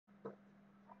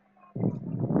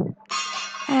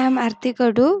I am Aarti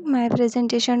Kadu. My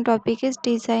presentation topic is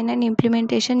design and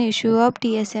implementation issue of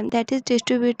DSM, that is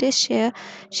distributed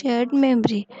shared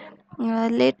memory. Uh,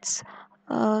 let's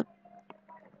uh,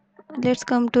 let's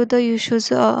come to the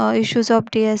issues of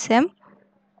DSM.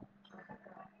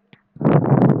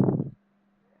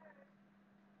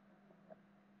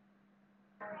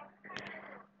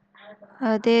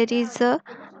 There is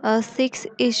six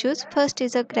issues. First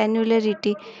is a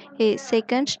granularity, a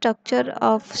second structure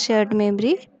of shared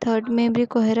memory, third memory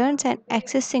coherence and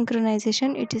access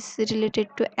synchronization. It is related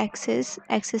to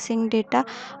accessing data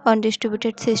on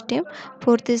distributed system.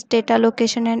 Fourth is data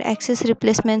location and access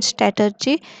replacement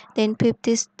strategy. Then fifth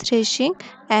is thrashing,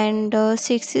 and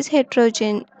sixth is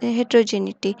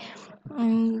heterogeneity.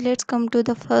 Let's come to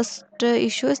the first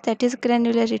issues, that is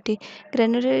granularity.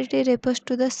 Granularity refers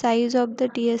to the size of the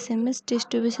DSMS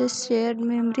distributed shared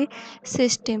memory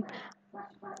system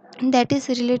that is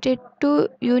related to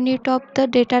unit of the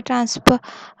data transfer.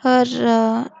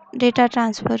 Data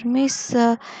transfer means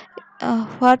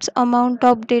what amount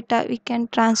of data we can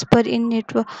transfer in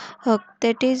network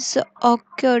that is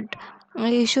occurred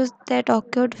issues that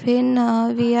occurred when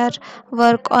we are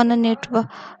work on a network.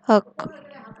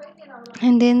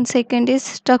 And then second is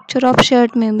structure of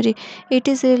shared memory. It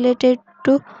is related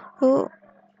to uh,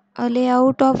 a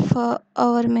layout of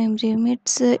our memory.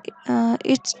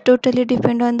 It's totally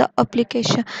depend on the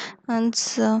applications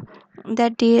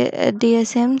that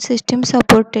DSM system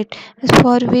supported,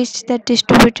 for which the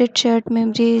distributed shared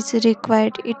memory is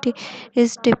required. It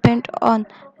is depend on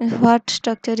what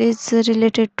structure is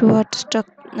related to what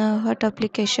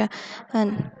application.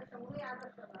 And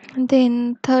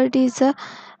then third is a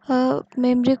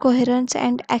memory coherence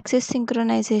and access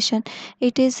synchronization.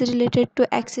 It is related to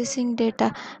accessing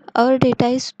data. Our data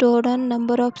is stored on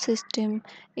number of system.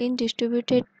 In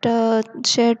distributed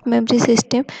shared memory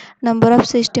system, number of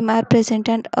system are present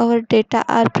and our data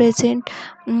are present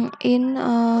in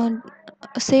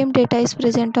same data is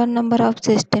present on number of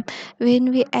system.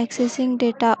 When we accessing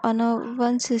data on a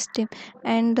one system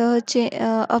and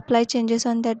apply changes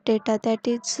on that data, that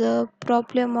is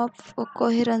problem of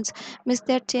coherence, means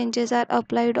that changes are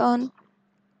applied on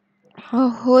a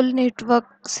whole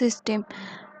network system.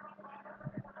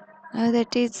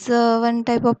 That is one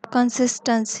type of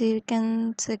consistency, we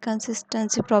can say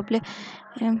consistency problem.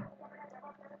 Um,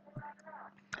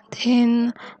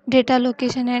 then data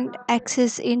location and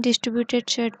access in distributed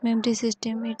shared memory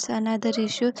system, it's another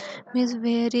issue, means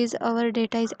where is our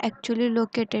data is actually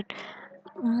located.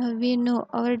 We know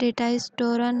our data is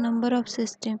stored on number of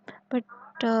system, but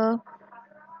uh,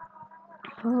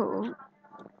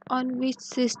 on which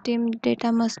system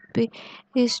data must be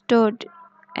stored,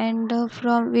 and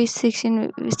from which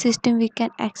system we can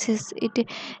access it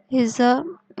is a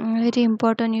very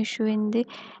important issue in the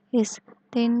is.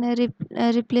 Then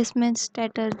replacement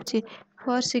strategy.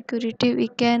 For security we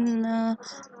can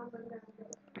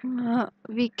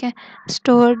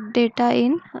store data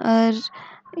in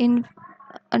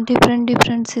a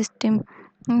different system.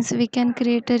 Means we can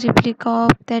create a replica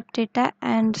of that data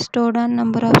and stored on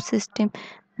number of system.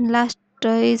 Last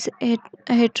is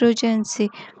heterogeneity.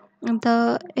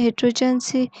 The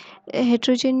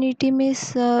heterogeneity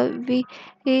means we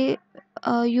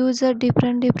use a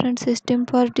different system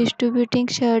for distributing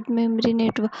shared memory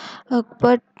network,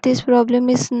 but this problem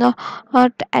is not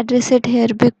addressed here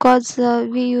because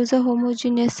we use a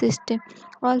homogeneous system.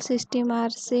 All system are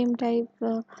same type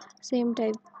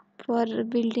for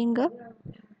building a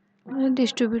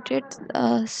distributed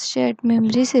shared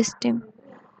memory system.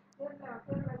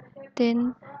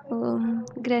 Then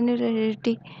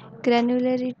granularity,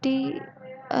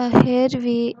 here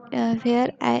we where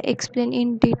I explain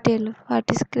in detail what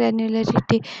is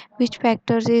granularity, which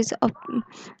factors is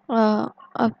uh,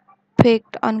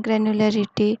 affect on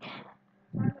granularity.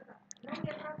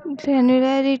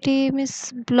 Granularity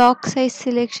means block size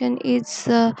selection is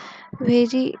a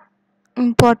very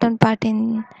important part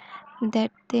in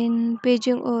that. Then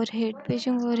paging overhead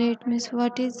means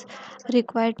what is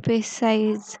required page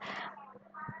size.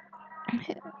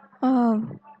 uh,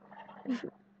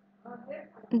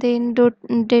 then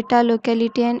data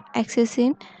locality and access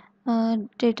in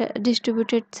data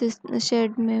distributed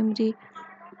shared memory,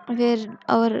 where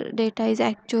our data is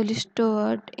actually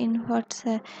stored, in what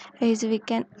size we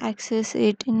can access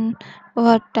it, in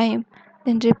what time.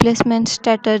 Then replacement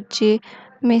strategy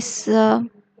means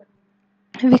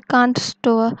we can't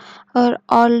store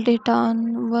all data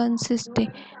on one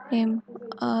system.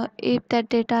 If that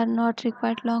data are not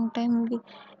required long time,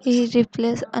 we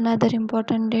replace another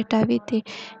important data with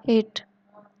it.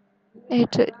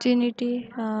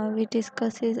 Heterogeneity, we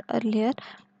discussed earlier.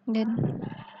 Then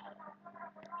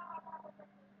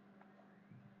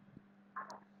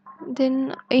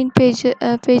Then in paging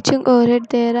overhead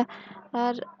there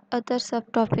are other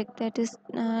subtopic, that is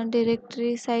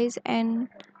directory size and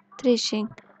thrashing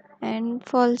and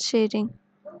false sharing.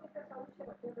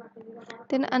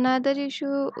 Then another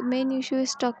main issue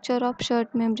is structure of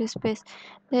shared memory space.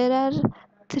 There are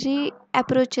three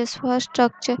approaches for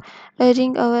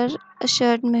structuring our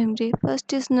shared memory.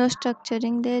 First is no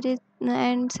structuring. There is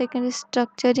and second is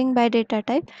structuring by data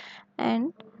type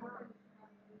and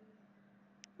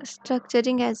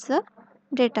structuring as a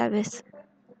database.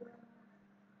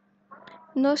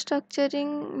 No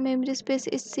structuring memory space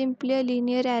is simply a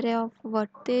linear array of what.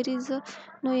 There is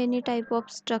no any type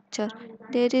of structure.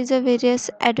 There is a various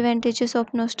advantages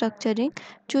of no structuring.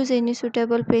 Choose any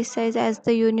suitable page size as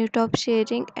the unit of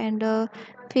sharing and a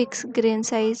fixed grain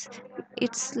size.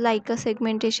 It's like a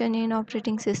segmentation in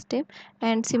operating system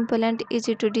and simple and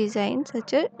easy to design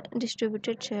such a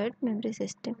distributed shared memory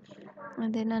system.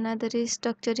 And then another is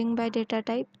structuring by data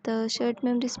type. The shared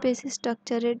memory space is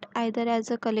structured either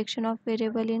as a collection of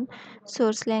variable in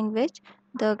source language.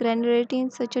 The granularity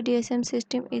in such a DSM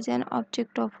system is an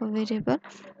object of a variable.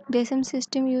 DSM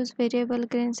system use variable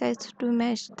grain size to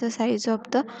match the size of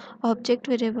the object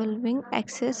variable being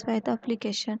accessed by the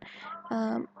application.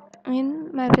 In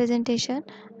my presentation,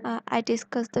 I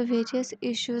discussed the various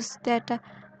issues that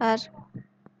are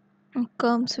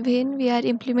comes when we are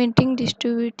implementing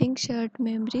distributing shared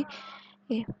memory.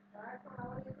 Eh,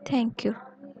 Thank you.